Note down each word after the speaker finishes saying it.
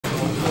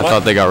I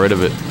thought they got rid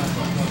of it.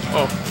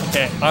 Oh,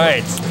 okay. All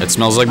right. It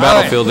smells like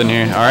Battlefield in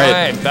here. All right. All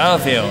right,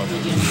 Battlefield.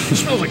 It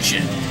smells like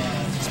shit.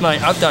 It's my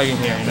hot dog in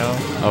here, you know.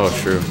 Oh,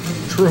 true.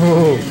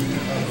 True.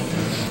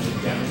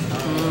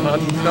 Hot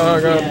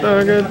dog.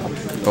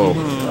 Oh.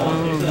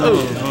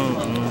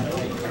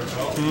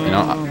 You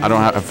know, I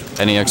don't have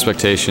any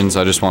expectations.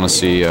 I just want to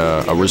see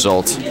a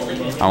result.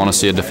 I want to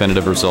see a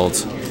definitive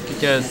result.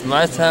 Because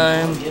last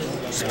time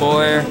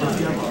Spore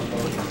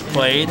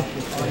played,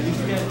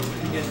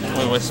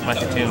 what was Smash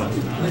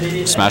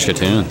Katoon? Smash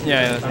Katoon?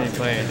 Yeah, that's when he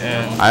played.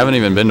 And I haven't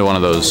even been to one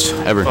of those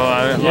ever. for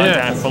a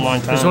long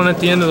time. There's one at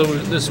the end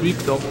of this week,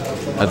 though.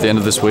 At the end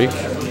of this week?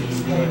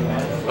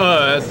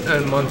 At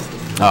a month.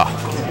 Oh,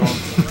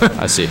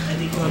 I see.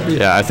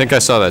 Yeah, I think I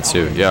saw that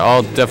too. Yeah,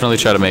 I'll definitely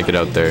try to make it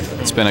out there.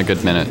 It's been a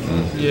good minute.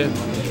 And Yeah.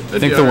 I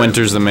think the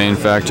winter's the main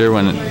factor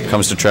when it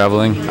comes to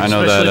traveling. I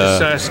know Especially that.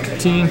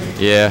 Saskatchewan.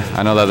 Yeah,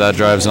 I know that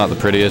drive's not the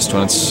prettiest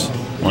when it's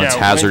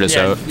hazardous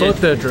out. Fuck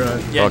that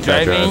drive. Yeah, Fuck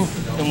that driving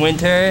in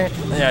winter,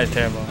 yeah, it's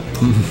terrible.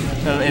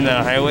 In the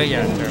highway,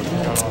 yeah, it's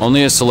terrible.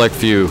 Only a select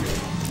few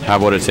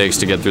have what it takes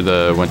to get through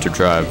the winter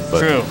drive. But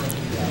True.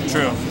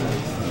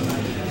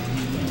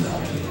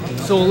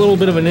 So a little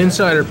bit of an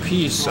insider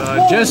piece.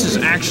 Jess is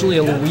actually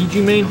a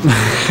Luigi main.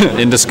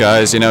 in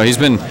disguise, you know, he's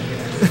been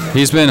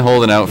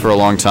holding out for a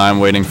long time,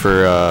 waiting for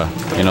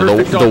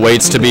the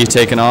weights to be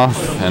taken off,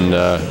 and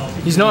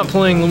He's not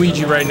playing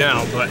Luigi right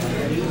now, but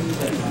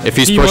if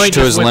he's he pushed might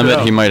to just his whip it limit,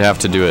 out. he might have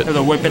to do it.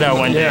 They'll whip it out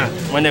one day. Yeah.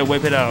 When they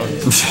whip it out.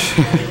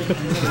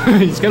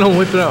 he's gonna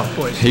whip it out,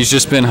 boys. He's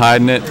just been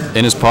hiding it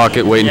in his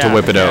pocket, waiting to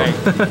whip it out.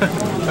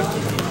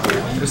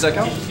 Does that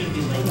count?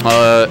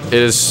 It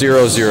is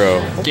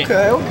 0-0.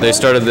 Okay. They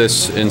started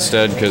this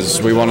instead because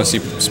we want to see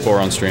Spore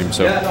on stream.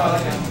 So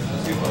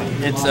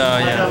It's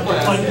yeah.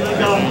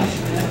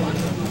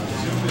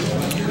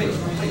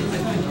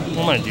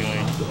 What am I doing?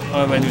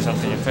 Oh, if I do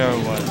something, if I ever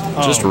what?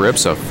 Oh. just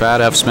rips a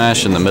fat F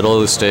smash in the middle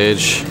of the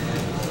stage,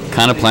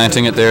 kind of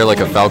planting it there like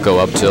a Falco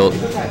up tilt,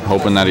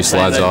 hoping that he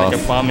slides off.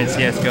 Like a bomb in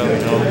CS:GO, you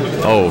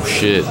know? Oh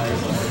shit!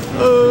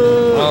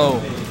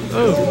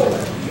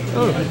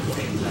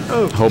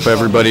 Hope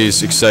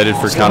everybody's excited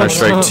for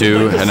Counter-Strike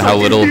 2 and how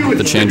little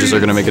the changes are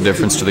going to make a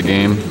difference to the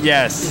game.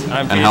 Yes,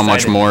 I'm And how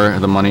much more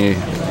the money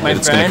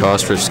it's going to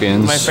cost for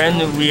skins. My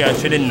friend, we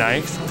traded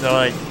knives, so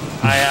like,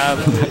 I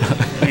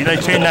have, we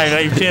like trade knives,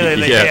 like, trade,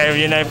 like, Yeah. hey, I have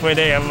your knife for a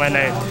day, I have my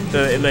knife. So,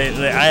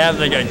 like, I have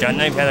like a gun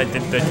knife, like the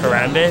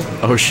karambit.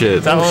 Oh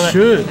shit! So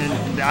Shit.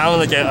 I want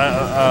like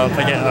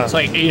It's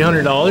like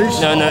 $800. no,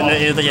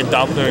 it's like a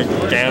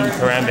Doppler damn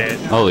karambit.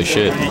 Holy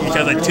shit! It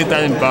cost like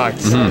 $2,000.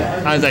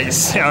 Mm-hmm. I was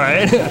like, all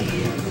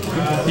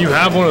right. You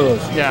have one of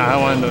those. Yeah, I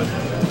want those.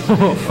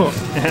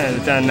 Yeah,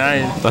 it's done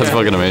nice. That's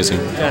fucking amazing.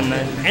 Done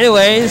nice.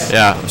 Anyways.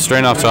 Yeah,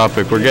 straight off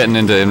topic. We're getting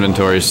into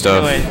inventory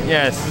stuff. Anyway,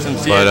 yes, some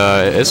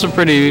But it's a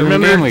pretty even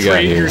Remember game to we got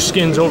trade here. your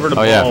skins over to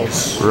Oh yeah,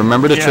 balls.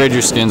 remember to Yeah. trade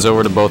your skins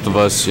over to both of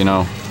us. You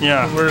know,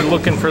 yeah. We're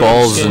looking for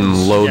balls those and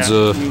skins. loads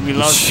of. We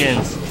love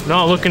skins.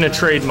 Not looking to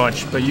trade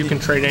much, but you can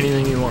trade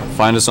anything you want.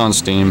 Find us on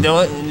Steam.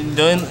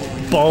 The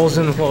Balls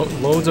and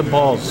loads of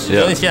balls.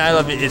 Yeah. only shit I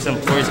love is some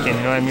foreskin. You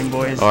know what I mean,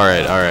 boys? All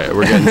right.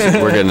 We're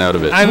getting out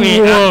of it. I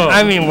mean, Whoa.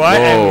 I mean what?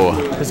 Whoa.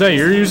 Is that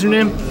your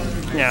username?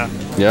 Yeah,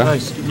 Yeah.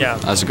 Nice. yeah,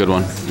 That's a good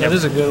one. That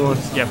is a good one.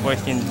 yeah.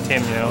 Foreskin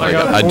Tim. You know. I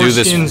got I four do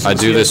this. skins I in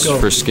do this CS:GO.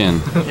 for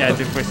skin. Yeah,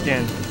 do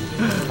foreskin.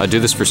 I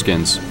do this for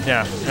skins.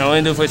 Yeah, I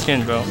only do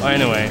foreskin, bro. Oh,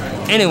 anyway,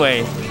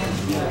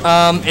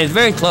 it's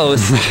very close.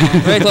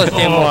 Very close.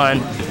 Game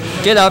one.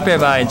 Get up here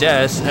by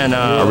Jess and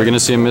Are we gonna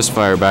see a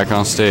misfire back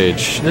on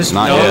stage? This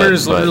Not number yet,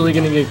 is but literally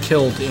going to get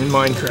killed in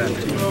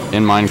Minecraft.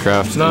 in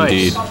Minecraft, Nice.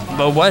 indeed.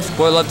 But what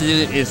Sport love to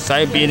do is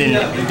side beat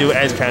and do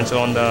edge cancel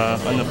on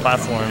the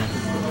platform.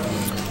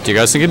 Do you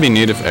guys think it'd be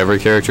neat if every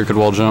character could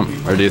wall jump,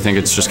 or do you think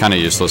it's just kind of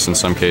useless in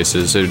some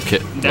cases? It would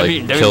That'd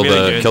be kill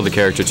really good. kill the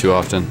character too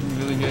often.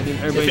 Really good.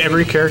 If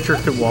every character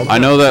could wall I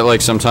know that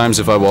like sometimes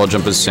if I wall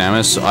jump as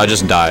Samus, I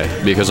just die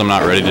because I'm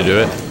not ready to do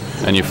it,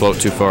 and you float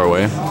too far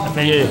away. I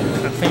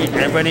think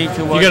everybody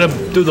could watch. You got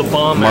to do the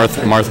bomb.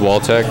 Marth wall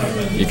tech,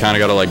 you kind of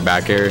got to like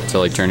back air to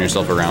like turn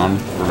yourself around,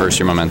 reverse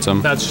your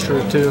momentum. That's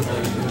true too.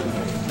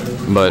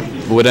 But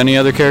would any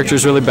other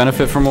characters really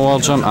benefit from a wall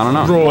jump? I don't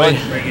know.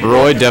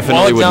 Roy. Definitely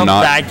Wall would jump,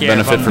 not back air,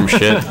 benefit from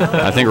shit.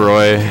 I think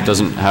Roy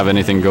doesn't have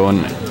anything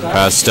going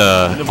past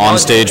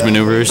on-stage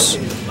maneuvers.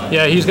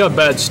 Yeah, he's got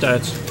bad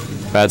stats.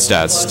 Bad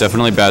stats,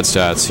 definitely bad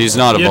stats. He's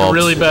not He had evolved.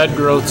 really bad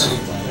growths.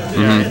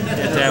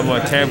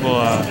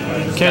 Terrible.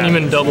 Can't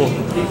even double.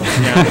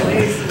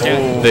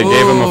 They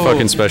gave him a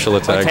fucking special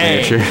attack Okay.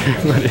 nature,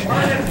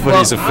 but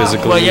he's a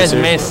physical Well, yes,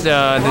 user. missed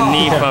the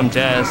knee from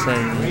Jess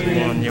and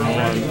won game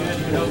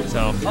one.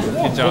 So,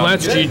 good job. Well,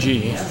 that's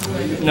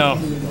GG. No,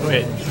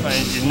 Wait.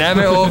 it's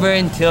never over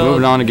until.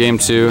 Moving on to game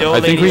two, The I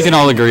old think we ladies- can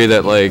all agree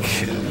that like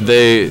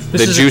they is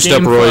a juiced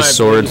up game Roy's 5,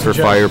 sword ladies for and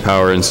gentlemen.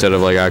 firepower instead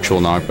of like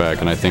actual knockback,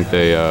 and I think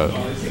they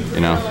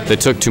they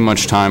took too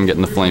much time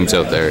getting the flames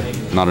out there,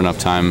 not enough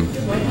time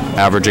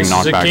averaging This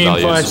is a knockback game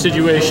 5 values.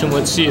 situation.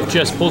 Let's see if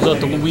Jess pulls out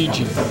the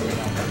Luigi.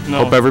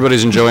 No. Hope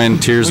everybody's enjoying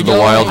Tears of the We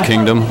Wild don't-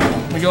 Kingdom.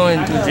 We're going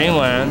to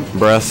Dreamland.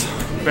 Breath.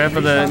 Breath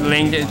of the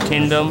Link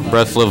Kingdom.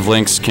 Breath of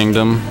Link's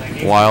Kingdom.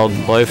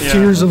 Wildlife. Yeah.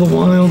 Tears of the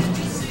Wild.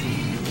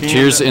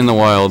 Tears in the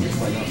wild.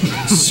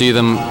 See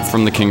them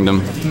from the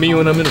kingdom. Me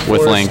when I'm in a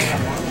With forest. Link.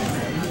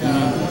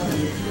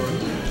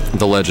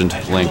 The legend,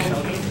 Link.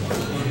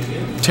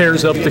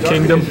 Tears up the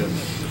kingdom.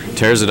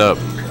 Tears it up.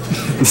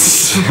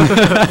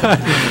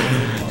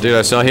 Dude,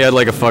 I saw he had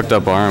like a fucked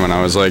up arm, and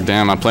I was like,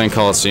 damn, I'm playing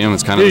Coliseum.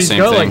 It's kind of Dude, the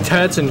same he's got thing. like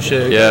tats and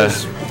shit. Yeah.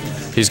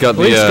 guys. He's got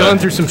the. He's gone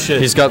through some shit.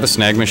 He's got the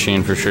snag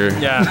machine for sure.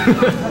 Yeah.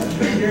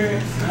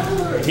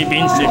 He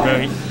beans it,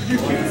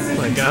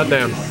 bro. Like,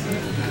 goddamn.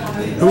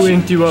 Who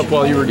inked you up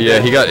while you were Yeah,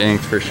 dead? he got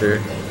inked for sure.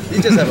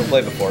 You just haven't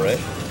played before, right?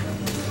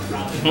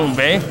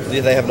 Bay?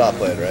 They have not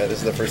played, right? This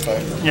is the first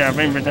time? Yeah, I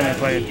think I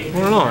played. I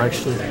don't know,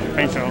 actually.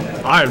 I think so.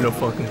 I have no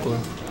fucking clue.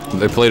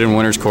 They played in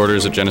winners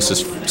quarters at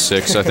Genesis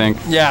 6, I think.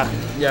 Yeah.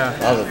 Yeah.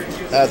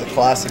 That was a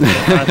classic.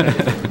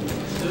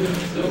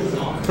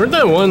 Where'd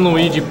that one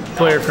Luigi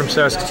player from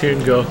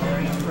Saskatoon go?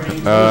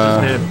 What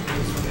was his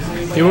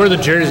name? He wore the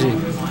jersey.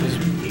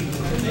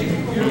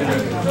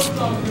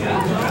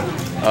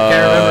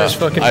 Can't remember his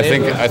fucking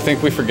name. I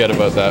think we forget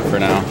about that for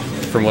now,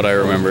 from what I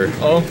remember.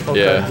 Oh,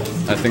 okay. Yeah,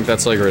 I think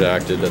that's like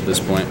redacted at this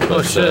point. But,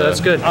 Oh shit, that's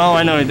good. Oh,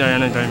 I know what you're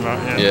talking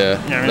about. Yeah,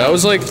 that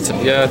was like,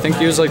 yeah, I think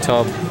he was like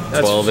top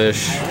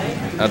 12-ish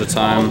at a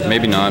time.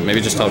 Maybe not,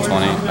 maybe just top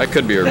 20. I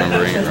could be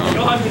remembering it wrong.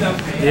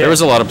 There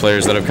was a lot of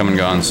players that have come and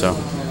gone, so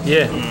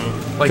Yeah.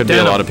 Like could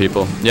Denim. be a lot of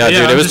people. Yeah, Yeah,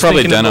 dude, I'm it was just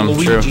probably thinking of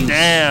the Denim, true. Luigis.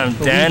 Damn,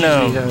 Luigi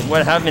Dano. had-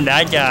 What happened to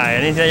that guy? I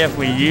didn't see that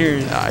for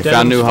years. I Denim's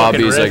found new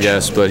fucking hobbies, I rich.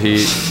 guess, but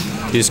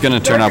he's gonna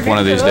turn up one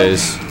of these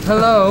days.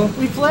 Hello.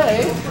 We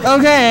play.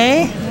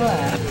 Okay.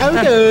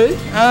 Okay.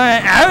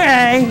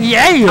 Alright.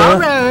 Yeah.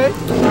 Alright.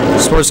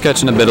 Sport's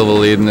catching a bit of the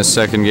lead in this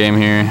second game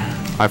here.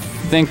 I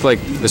think like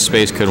the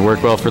space could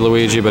work well for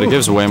Luigi, but it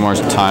gives way more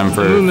time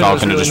for Movement was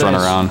Falcon to really just run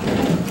nice. around.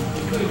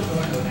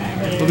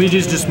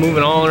 Luigi's just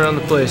moving all around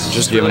the place.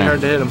 Just It's really giving hard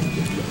to hit him.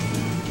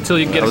 Until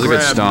you get That was a a good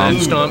grab, stomp.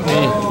 then stomp me.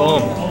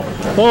 Boom.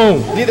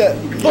 Boom. Need that.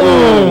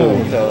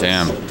 Boom.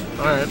 Damn,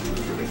 Alright.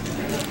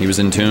 he was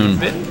in tune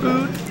Bit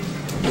food.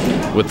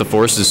 with the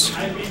forces.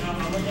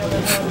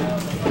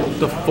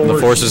 The The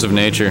forces of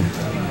nature.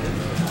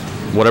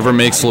 Whatever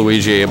makes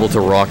Luigi able to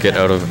rocket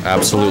out of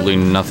absolutely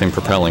nothing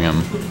propelling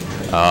him.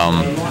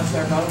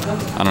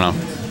 I don't know.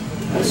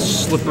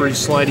 Slippery,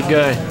 slidey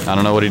guy. I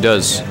don't know what he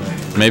does.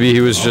 Maybe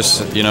he was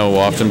just, you know,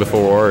 wafting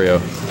before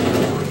Wario.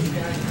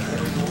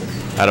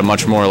 At a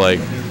much more, like,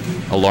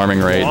 alarming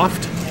rate.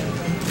 Loft?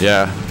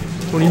 Yeah.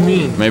 What do you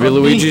mean? Maybe Fuck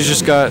Luigi's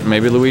just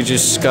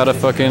got to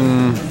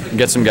fucking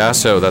get some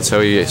gas out. That's how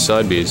he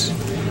side Bs.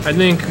 I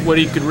think what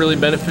he could really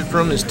benefit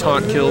from is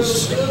taunt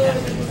kills.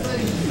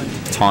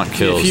 Taunt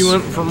kills. If he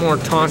went for more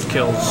taunt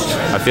kills.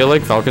 I feel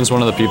like Falcon's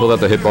one of the people that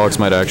the hitbox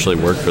might actually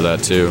work for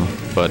that too.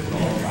 But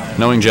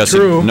knowing Jesse,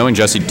 True.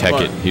 He'd tech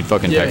But- it. He'd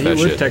fucking Yeah, tech he that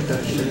would shit. tech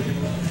that shit.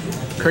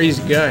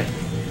 Crazy guy.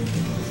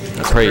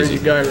 Crazy.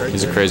 guy right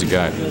He's there. a crazy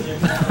guy.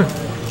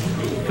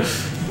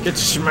 Get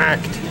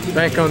smacked.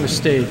 Back on the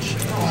stage.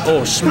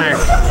 Oh, smack.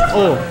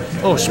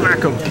 Oh, smack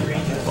him.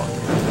 Fuck.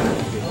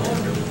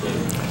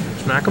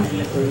 Smack him.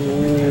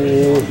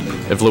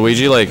 Oh. If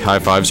Luigi like high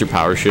fives your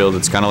power shield,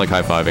 it's kind of like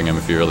high fiving him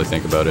if you really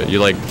think about it. You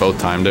like both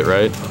timed it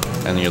right,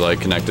 and you like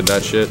connected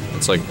that shit.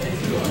 It's like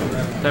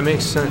That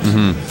makes sense.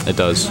 it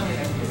does.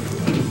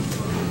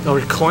 Oh,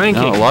 we're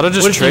clanking. No, a lot of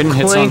just What if you trading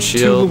hits on clank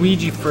shield. Two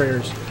Luigi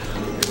flares.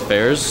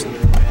 Bears?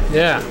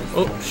 Yeah.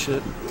 Oh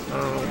shit.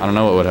 I don't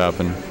know what would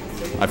happen.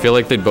 I feel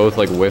like they'd both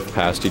like whiff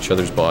past each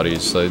other's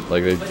bodies.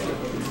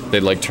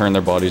 They'd like turn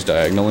their bodies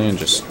diagonally and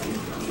just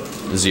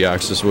the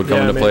Z-axis would come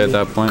Yeah, into play at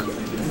maybe. that point.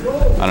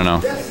 I don't know.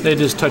 They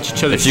just touch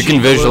each other. If you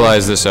can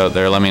visualize this out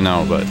there, let me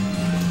know. But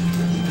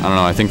I don't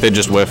know. I think they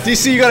just whiff.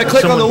 DC, you gotta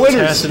click on the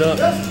winners. It up.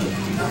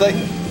 Like,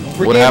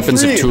 we're What game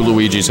happens if 3. two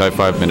Luigis high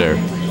five midair?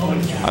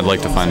 I'd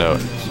like to find out.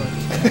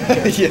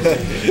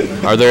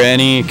 Yeah. Are there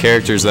any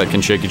characters that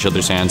can shake each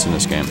other's hands in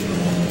this game?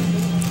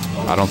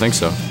 I don't think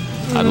so.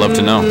 I'd love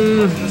to know.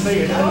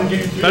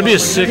 That'd be a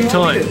sick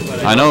time.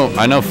 I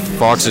know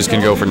foxes can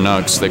go for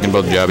nugs. They can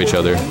both jab each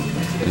other.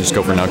 They just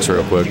go for nugs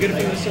real quick.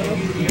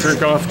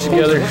 Jerk off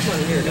together.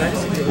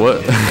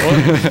 What?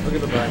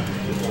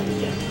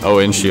 Oh,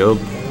 in shield?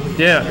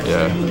 Yeah.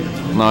 Yeah.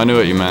 No, I knew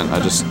what you meant. I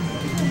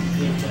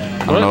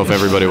don't know if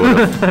everybody would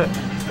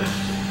have.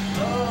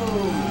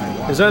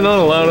 Is that not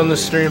allowed on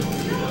this stream?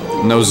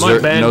 No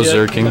banned yet?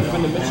 zerking.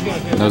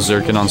 No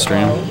zerking on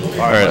stream.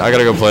 Alright, I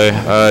gotta go play.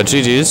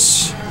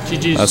 GG's.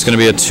 GG's. That's gonna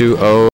be a 2-0.